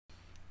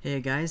Hey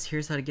guys,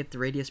 here's how to get the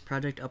Radius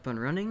project up and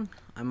running.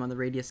 I'm on the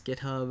Radius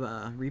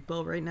GitHub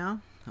repo right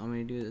now. All I'm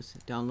going to do is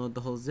download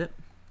the whole zip,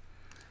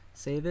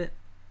 save it,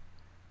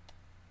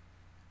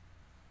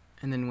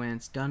 and then when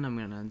it's done I'm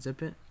going to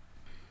unzip it.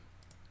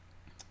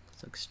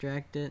 So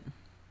extract it.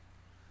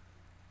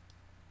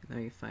 Now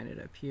you find it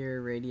up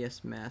here,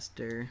 Radius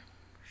master.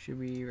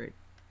 Should be right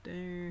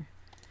there.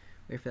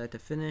 Wait for that to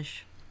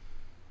finish.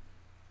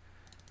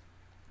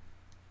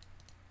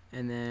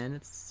 And then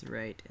it's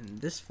right in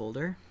this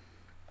folder.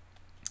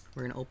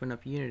 We're going to open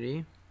up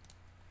Unity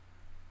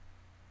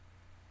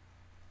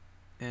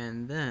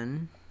and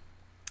then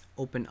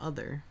open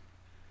other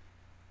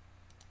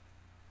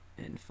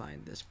and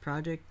find this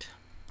project.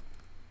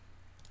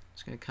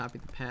 Just going to copy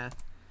the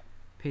path,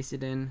 paste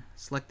it in,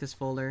 select this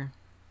folder,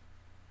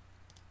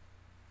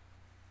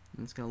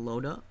 and it's going to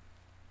load up.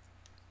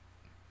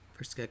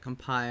 First going to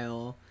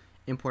compile,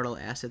 import all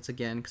assets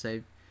again because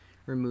I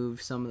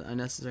removed some of the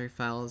unnecessary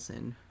files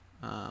and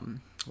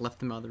left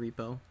them out of the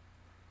repo.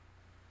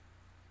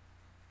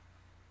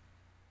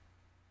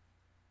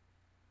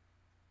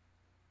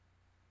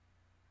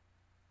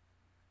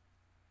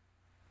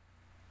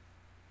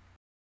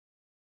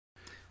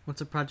 Once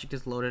the project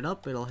is loaded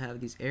up, it'll have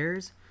these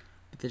errors,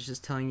 but it's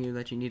just telling you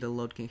that you need to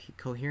load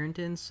Coherent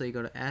in. So you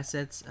go to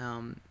Assets,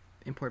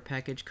 Import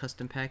Package,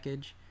 Custom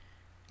Package,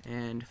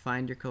 and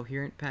find your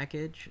Coherent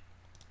package.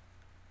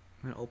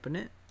 I'm going to open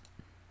it.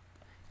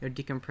 It'll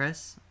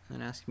decompress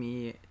and ask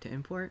me to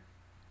import.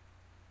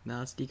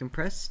 Now it's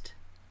decompressed.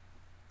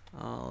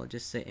 I'll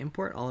just say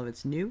import, all of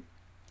it's new.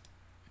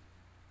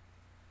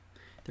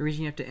 The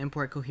reason you have to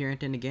import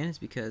Coherent in again is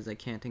because I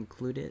can't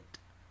include it,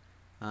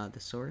 the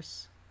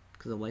source,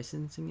 because of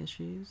licensing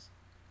issues.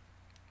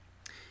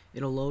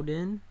 It'll load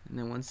in, and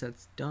then once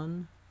that's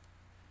done,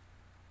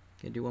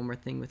 gonna do one more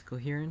thing with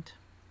Coherent.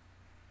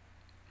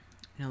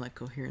 Now that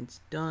Coherent's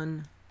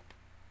done,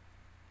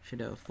 should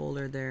have a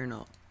folder there and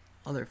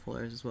other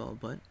folders as well,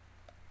 but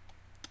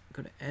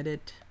go to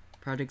Edit,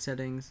 Project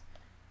Settings,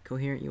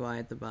 Coherent UI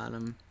at the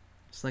bottom,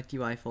 select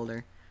UI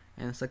folder,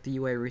 and select the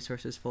UI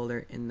resources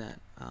folder in that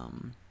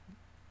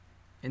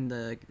in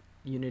the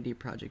Unity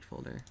project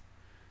folder.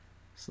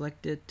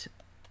 Select it,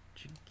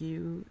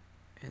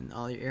 and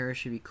all your errors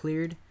should be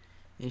cleared,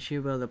 and you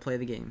should be able to play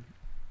the game.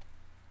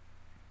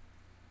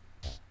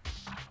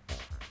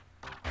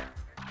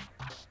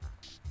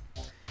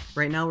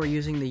 Right now we're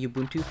using the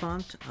Ubuntu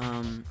font,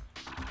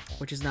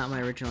 which is not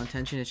my original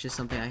intention. It's just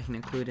something I can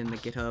include in the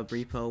GitHub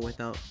repo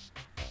without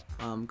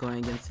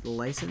going against the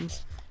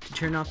license. To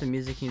turn off the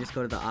music, you just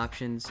go to the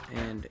options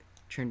and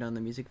turn down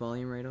the music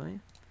volume right away.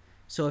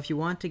 So if you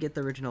want to get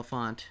the original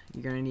font,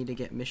 you're going to need to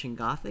get Mission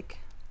Gothic.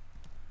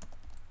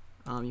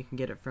 You can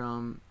get it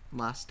from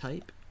Lost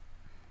Type,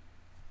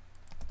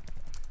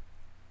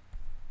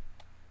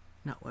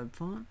 not Web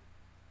Font.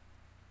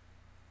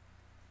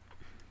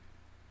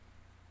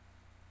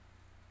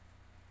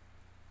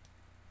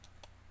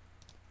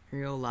 Here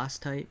you go,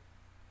 Lost Type,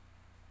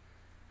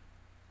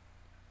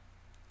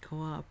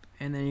 Co-op,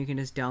 and then you can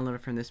just download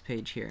it from this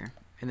page here,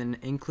 and then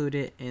include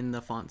it in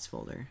the fonts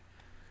folder,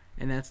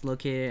 and that's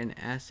located in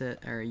Asset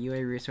or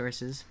UI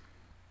Resources,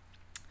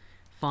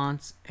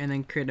 Fonts, and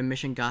then create a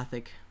Mission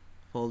Gothic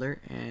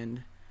folder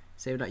and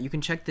save it out. You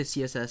can check the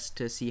CSS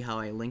to see how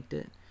I linked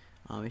it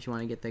if you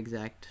want to get the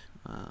exact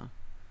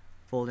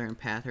folder and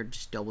path, or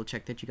just double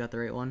check that you got the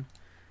right one.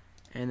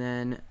 And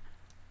then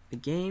the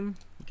game,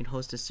 you can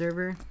host a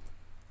server,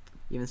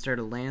 even start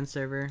a LAN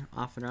server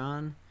off and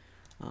on,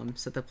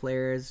 set the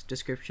players,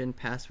 description,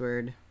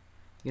 password.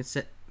 You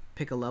can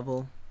pick a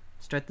level,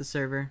 start the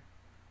server.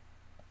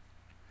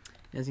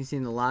 As you can see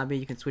in the lobby,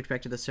 you can switch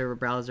back to the server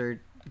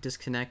browser,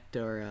 disconnect,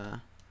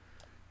 or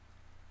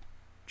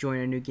join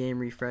a new game,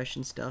 refresh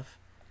and stuff.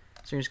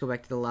 So you just go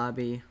back to the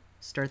lobby,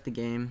 start the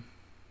game,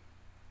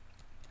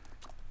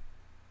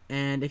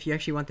 and if you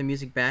actually want the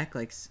music back,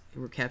 like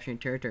we're capturing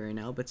territory right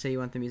now, but say you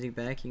want the music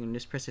back, you can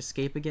just press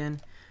escape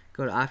again,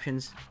 go to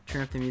options,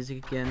 turn up the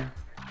music again,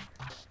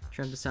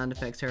 turn up the sound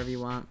effects however you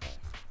want,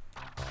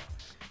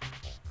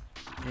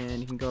 and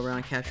you can go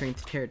around capturing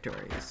the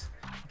territories.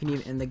 You can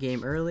even end the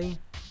game early,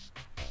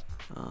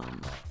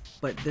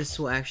 but this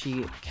will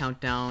actually count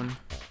down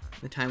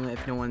the time limit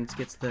if no one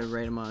gets the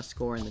right amount of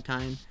score in the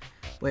time.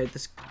 Wait,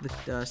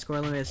 the score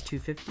limit is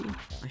 250.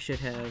 I should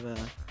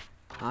have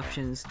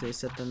options to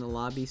set them in the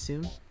lobby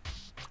soon.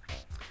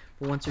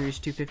 But once we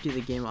reach 250,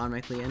 the game will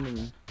automatically end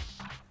and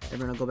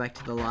everyone will go back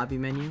to the lobby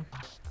menu.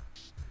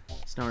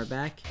 So now we're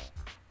back,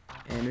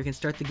 and we can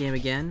start the game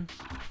again,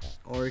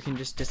 or we can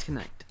just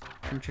disconnect.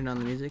 I'm turn on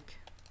the music,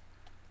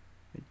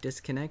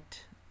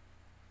 disconnect,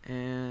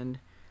 and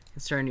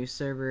start a new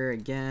server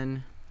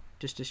again,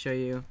 just to show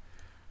you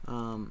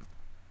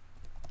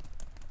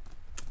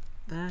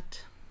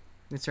that.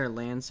 We can start a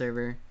LAN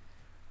server.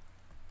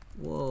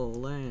 Whoa,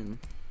 LAN.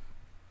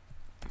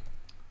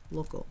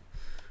 Local.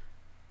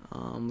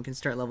 We can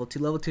start level 2.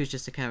 Level 2 is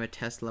just a kind of a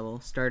test level.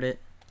 Start it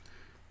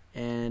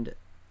and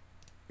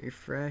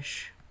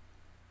refresh.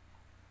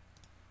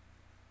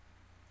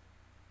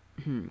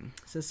 It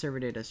says server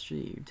data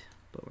retrieved,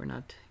 but we're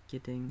not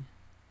getting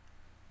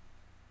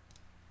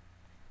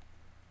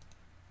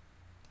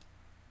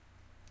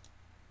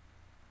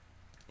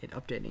it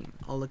updating.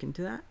 I'll look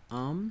into that.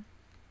 So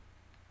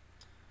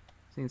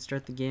you can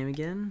start the game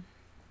again,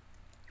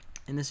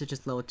 and this is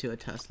just level 2, a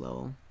test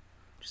level,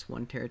 just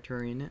one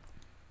territory in it.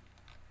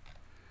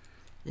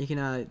 You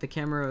can the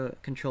camera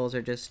controls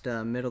are just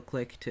middle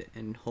click to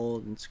and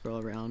hold and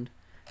scroll around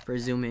for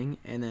zooming,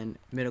 and then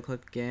middle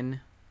click again,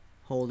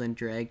 hold and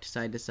drag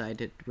side to side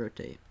to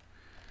rotate.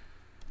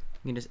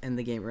 You can just end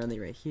the game early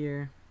right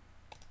here,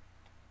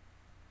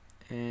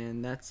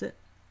 and that's it.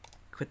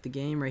 Quit the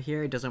game right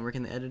here. It doesn't work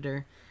in the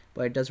editor,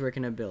 but it does work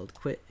in a build.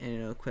 Quit,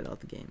 and it'll quit out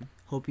the game.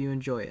 Hope you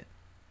enjoy it.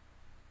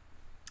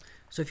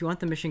 So if you want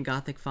the Mission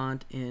Gothic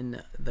font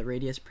in the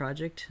Radius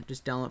project,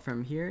 just download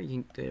from here. You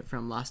can get it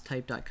from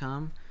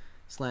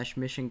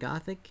losttype.com/Mission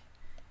Gothic.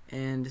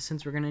 And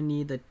since we're gonna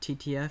need the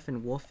TTF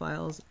and Wolf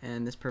files,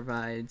 and this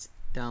provides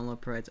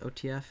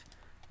OTF,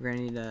 we're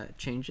gonna need to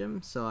change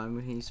them. So I'm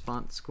gonna use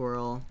Font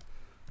Squirrel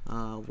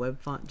web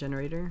font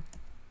generator.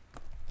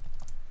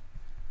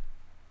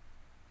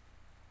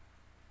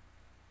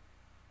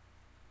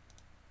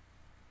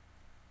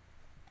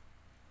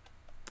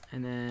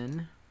 And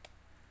then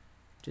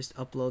just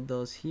upload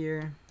those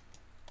here.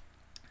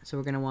 So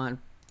we're gonna want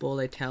bold,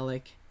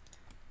 italic,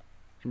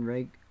 and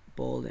reg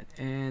bold,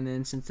 and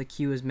then since the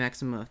Q is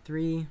maximum of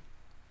 3,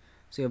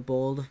 so you have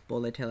bold,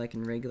 bold italic,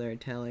 and regular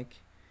italic.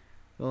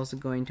 We're also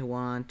going to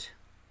want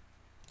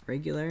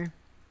regular,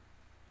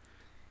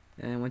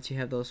 and once you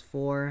have those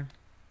 4,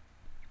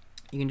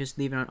 you can just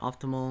leave it on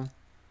optimal.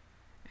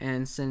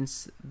 And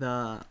since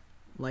the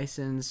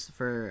license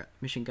for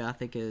Mission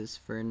Gothic is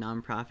for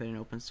non-profit and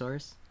open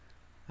source,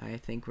 I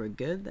think we're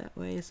good that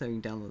way, so you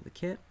can download the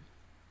kit.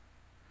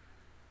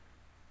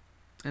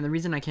 And the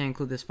reason I can't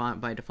include this font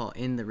by default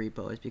in the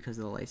repo is because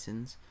of the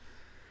license.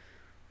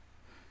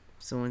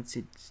 So once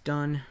it's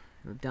done,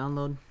 it'll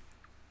download.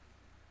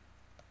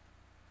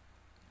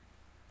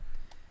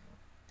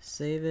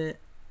 Save it.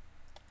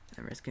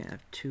 I'm just gonna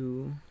have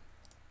to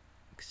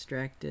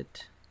extract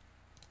it.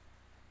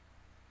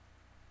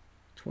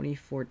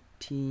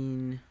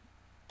 2014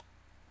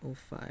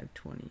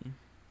 0520.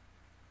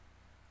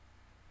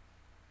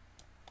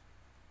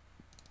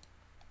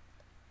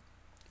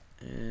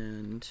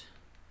 And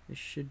it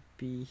should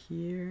be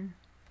here.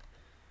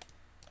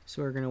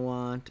 So we're gonna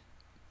want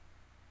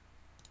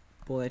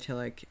bold,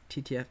 italic,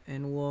 TTF,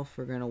 and wolf.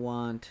 We're gonna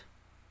want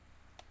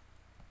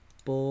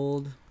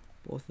bold,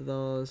 both of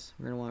those.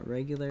 We're gonna want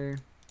regular,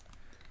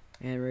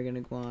 and we're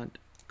gonna want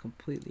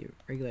completely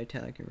regular,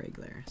 italic, and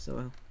regular.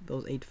 So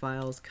those 8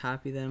 files,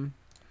 copy them.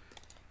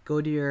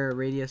 Go to your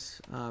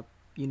Radius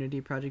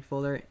Unity project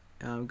folder.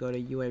 Go to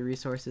UI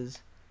resources,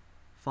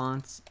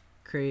 fonts.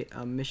 Create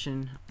a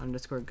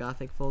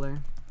mission_gothic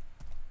folder.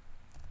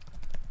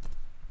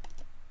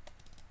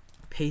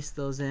 Paste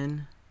those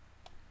in,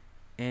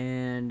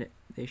 and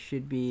they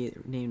should be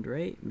named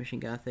right. Mission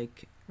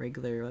Gothic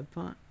regular web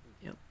font.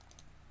 Yep.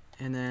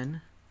 And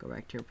then go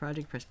back to your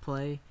project, press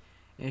play,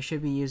 and it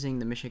should be using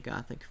the Mission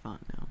Gothic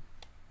font now.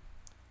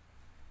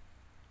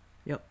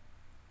 Yep.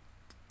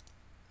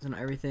 So now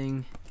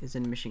everything is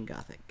in Mission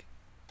Gothic.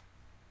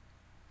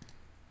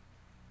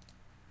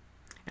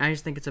 I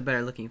just think it's a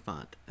better looking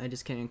font. I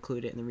just can't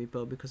include it in the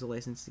repo because of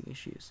licensing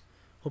issues.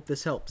 Hope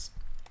this helps.